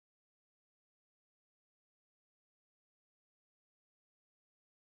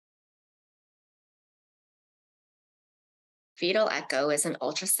fetal echo is an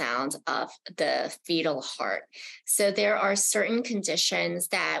ultrasound of the fetal heart. So there are certain conditions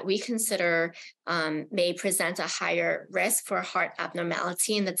that we consider may present a higher risk for heart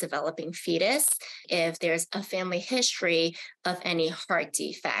abnormality in the developing fetus. If there's a family history of any heart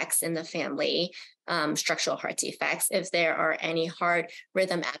defects in the family, structural heart defects, if there are any heart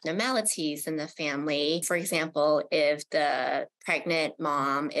rhythm abnormalities in the family. For example, if the pregnant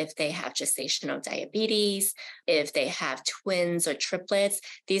mom, if they have gestational diabetes, if they have twins or triplets,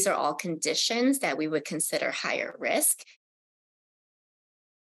 these are all conditions that we would consider higher risk.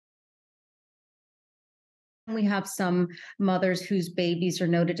 We have some mothers whose babies are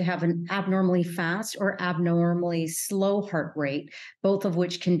noted to have an abnormally fast or abnormally slow heart rate, both of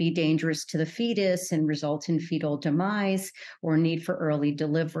which can be dangerous to the fetus and result in fetal demise or need for early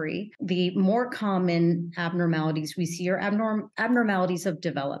delivery. The more common abnormalities we see are abnormalities of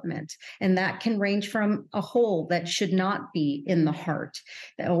development, and that can range from a hole that should not be in the heart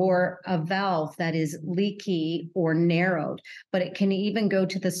or a valve that is leaky or narrowed, but it can even go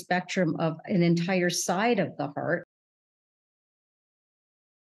to the spectrum of an entire side of the heart.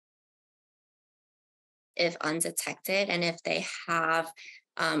 If undetected and if they have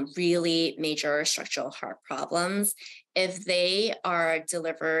really major structural heart problems, if they are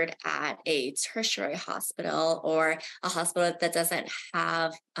delivered at a tertiary hospital or a hospital that doesn't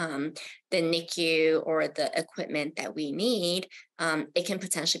have the NICU or the equipment that we need, it can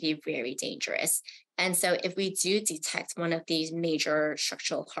potentially be very dangerous. And so if we do detect one of these major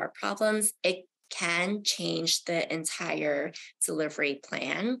structural heart problems, it can change the entire delivery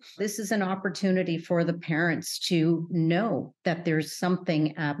plan. This is an opportunity for the parents to know that there's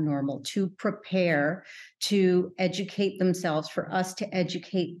something abnormal, to prepare, to educate themselves, for us to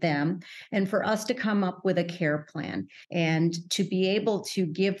educate them, and for us to come up with a care plan and to be able to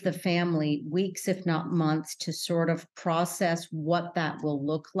give the family weeks, if not months, to sort of process what that will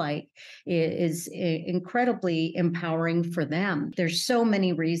look like is incredibly empowering for them. There's so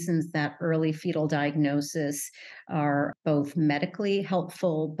many reasons that early fetal diagnosis are both medically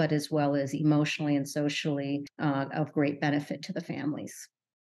helpful, but as well as emotionally and socially of great benefit to the families.